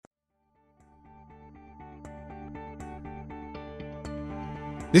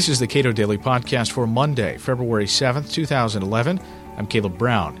This is the Cato Daily Podcast for Monday, February 7th, 2011. I'm Caleb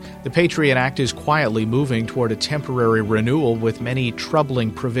Brown. The Patriot Act is quietly moving toward a temporary renewal with many troubling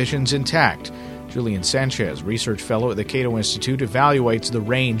provisions intact. Julian Sanchez, research fellow at the Cato Institute, evaluates the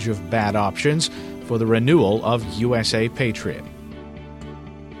range of bad options for the renewal of USA Patriot.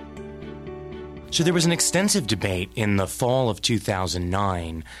 So there was an extensive debate in the fall of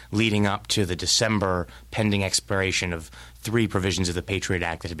 2009 leading up to the December pending expiration of three provisions of the Patriot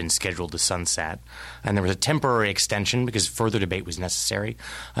Act that had been scheduled to sunset. And there was a temporary extension because further debate was necessary.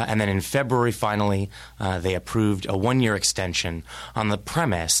 And then in February, finally, they approved a one-year extension on the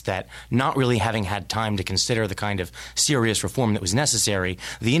premise that not really having had time to consider the kind of serious reform that was necessary,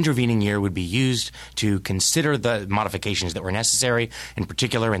 the intervening year would be used to consider the modifications that were necessary, in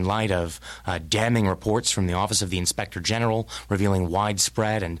particular in light of damning reports from the Office of the Inspector General revealing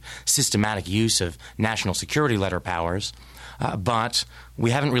widespread and systematic use of national security letter powers. But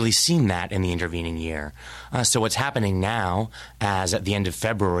we haven't really seen that in the intervening year. So what's happening now, as at the end of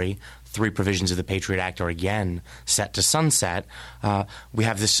February, three provisions of the Patriot Act are again set to sunset, we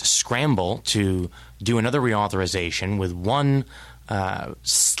have this scramble to do another reauthorization with one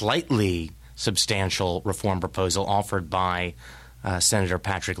slightly substantial reform proposal offered by Senator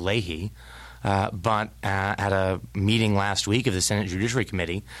Patrick Leahy. But at a meeting last week of the Senate Judiciary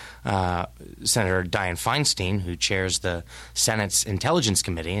Committee, Senator Dianne Feinstein, who chairs the Senate's Intelligence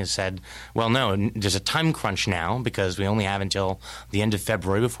Committee, has said, well, no, there's a time crunch now because we only have until the end of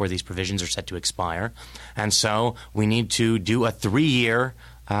February before these provisions are set to expire. And so we need to do a 3-year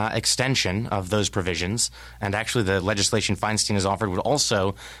extension of those provisions. And actually the legislation Feinstein has offered would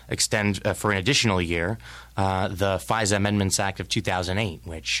also extend for an additional year the FISA Amendments Act of 2008,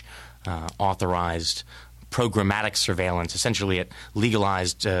 which authorized programmatic surveillance. Essentially, it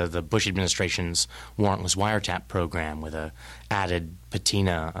legalized the Bush administration's warrantless wiretap program with a added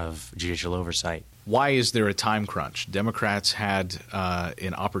patina of judicial oversight. Why is there a time crunch? Democrats had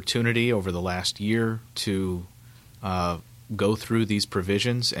an opportunity over the last year to go through these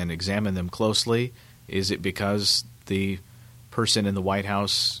provisions and examine them closely. Is it because the person in the White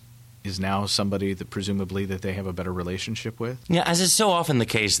House is now somebody that presumably that they have a better relationship with? Yeah, as is so often the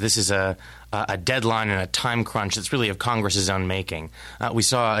case, this is a deadline and a time crunch that's really of Congress's own making. We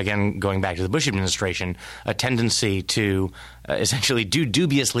saw, again, going back to the Bush administration, a tendency to essentially do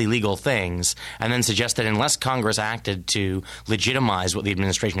dubiously legal things and then suggest that unless Congress acted to legitimize what the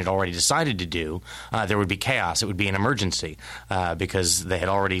administration had already decided to do, there would be chaos. It would be an emergency because they had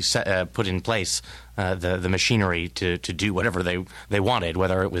already put in place the machinery to do whatever they wanted,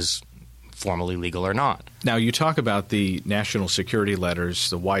 whether it was formally legal or not. Now, you talk about the national security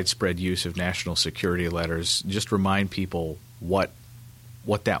letters, the widespread use of national security letters. Just remind people what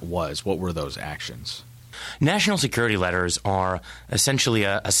that was. What were those actions? National security letters are essentially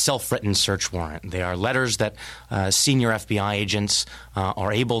a self-written search warrant. They are letters that senior FBI agents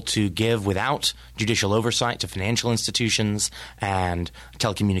are able to give without judicial oversight to financial institutions and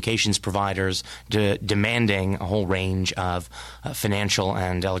telecommunications providers, demanding a whole range of financial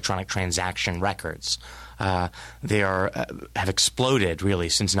and electronic transaction records. They have exploded, really,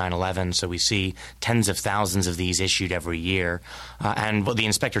 since 9/11, so we see tens of thousands of these issued every year. And what the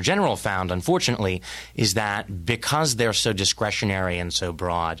Inspector General found, unfortunately, is that because they're so discretionary and so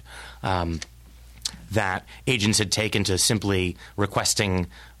broad, that agents had taken to simply requesting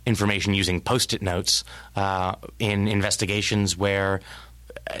information using Post-it notes in investigations where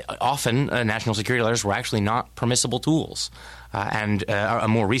often national security letters were actually not permissible tools. And a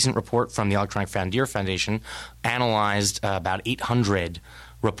more recent report from the Electronic Frontier Foundation analyzed about 800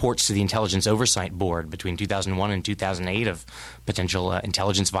 reports to the Intelligence Oversight Board between 2001 and 2008 of potential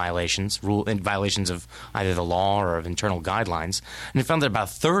intelligence violations, violations of either the law or of internal guidelines. And it found that about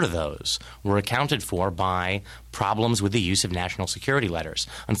a third of those were accounted for by problems with the use of national security letters.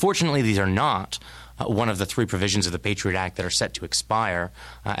 Unfortunately, these are not one of the three provisions of the Patriot Act that are set to expire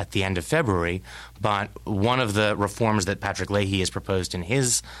at the end of February, but one of the reforms that Patrick Leahy has proposed in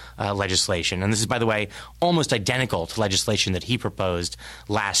his legislation, and this is, by the way, almost identical to legislation that he proposed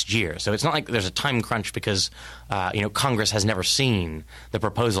last year. So it's not like there's a time crunch because Congress has never seen the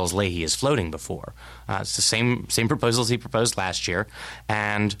proposals Leahy is floating before. It's the same proposals he proposed last year,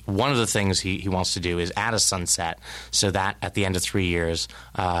 and one of the things he wants to do is add a sunset so that at the end of 3 years,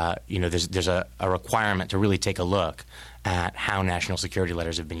 there's a requirement to really take a look at how national security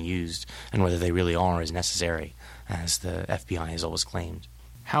letters have been used and whether they really are as necessary as the FBI has always claimed.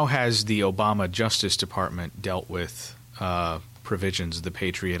 How has the Obama Justice Department dealt with provisions of the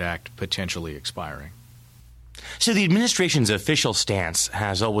Patriot Act potentially expiring? So the administration's official stance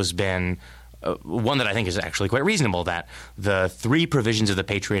has always been one that I think is actually quite reasonable, that the three provisions of the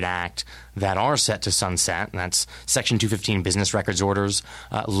Patriot Act that are set to sunset, and that's Section 215 business records orders,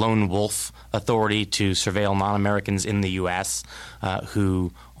 lone wolf authority to surveil non-Americans in the U.S.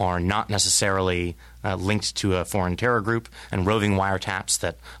 Who are not necessarily linked to a foreign terror group, and roving wiretaps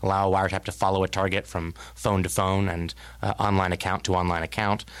that allow a wiretap to follow a target from phone to phone and online account to online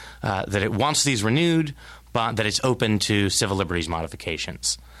account, that it wants these renewed, but that it's open to civil liberties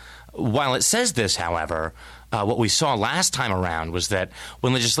modifications. While it says this, however, what we saw last time around was that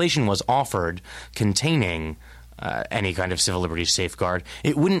when legislation was offered containing any kind of civil liberties safeguard,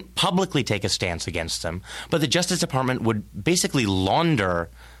 it wouldn't publicly take a stance against them, but the Justice Department would basically launder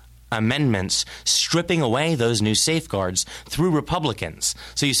amendments stripping away those new safeguards through Republicans.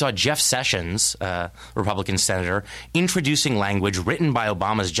 So you saw Jeff Sessions, Republican senator, introducing language written by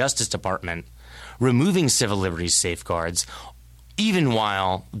Obama's Justice Department, removing civil liberties safeguards, even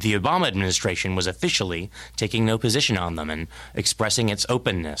while the Obama administration was officially taking no position on them and expressing its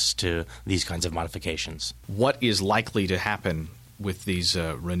openness to these kinds of modifications. What is likely to happen with these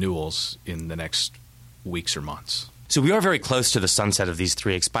renewals in the next weeks or months? So we are very close to the sunset of these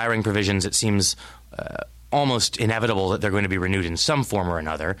three expiring provisions. It seems almost inevitable that they're going to be renewed in some form or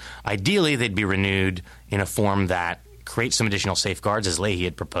another. Ideally, they'd be renewed in a form that creates some additional safeguards, as Leahy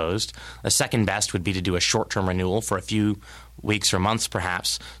had proposed. A second best would be to do a short-term renewal for a few weeks or months,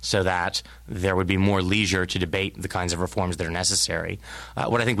 perhaps, so that there would be more leisure to debate the kinds of reforms that are necessary.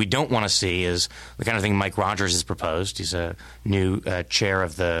 What I think we don't want to see is the kind of thing Mike Rogers has proposed. He's a new chair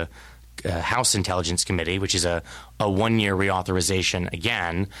of the House Intelligence Committee, which is a one-year reauthorization,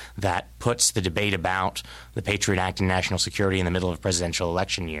 again, that puts the debate about the Patriot Act and national security in the middle of a presidential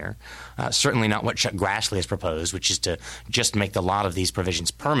election year. Certainly not what Chuck Grassley has proposed, which is to just make the lot of these provisions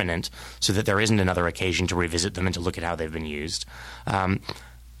permanent so that there isn't another occasion to revisit them and to look at how they've been used.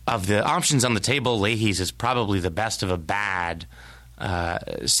 Of the options on the table, Leahy's is probably the best of a bad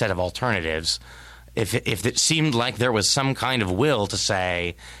set of alternatives. If it seemed like there was some kind of will to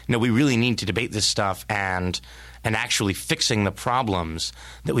say, no, we really need to debate this stuff and actually fixing the problems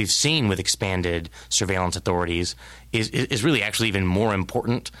that we've seen with expanded surveillance authorities is really actually even more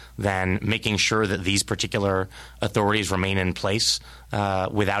important than making sure that these particular authorities remain in place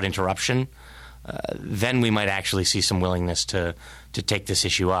without interruption, then we might actually see some willingness to take this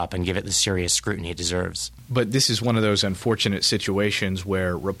issue up and give it the serious scrutiny it deserves. But this is one of those unfortunate situations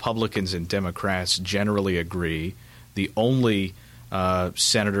where Republicans and Democrats generally agree. The only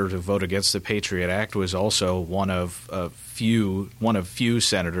senator to vote against the Patriot Act was also one of few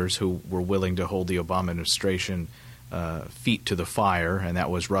senators who were willing to hold the Obama administration feet to the fire, and that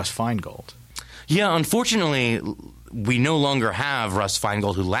was Russ Feingold. Yeah, unfortunately, we no longer have Russ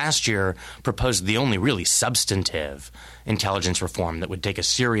Feingold, who last year proposed the only really substantive intelligence reform that would take a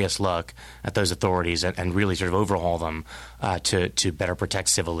serious look at those authorities and really sort of overhaul them to better protect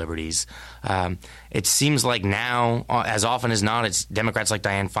civil liberties. It seems like now, as often as not, it's Democrats like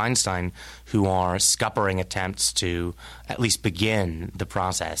Dianne Feinstein who are scuppering attempts to at least begin the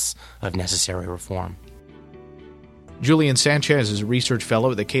process of necessary reform. Julian Sanchez is a research fellow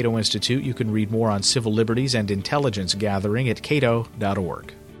at the Cato Institute. You can read more on civil liberties and intelligence gathering at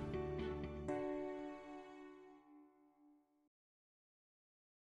cato.org.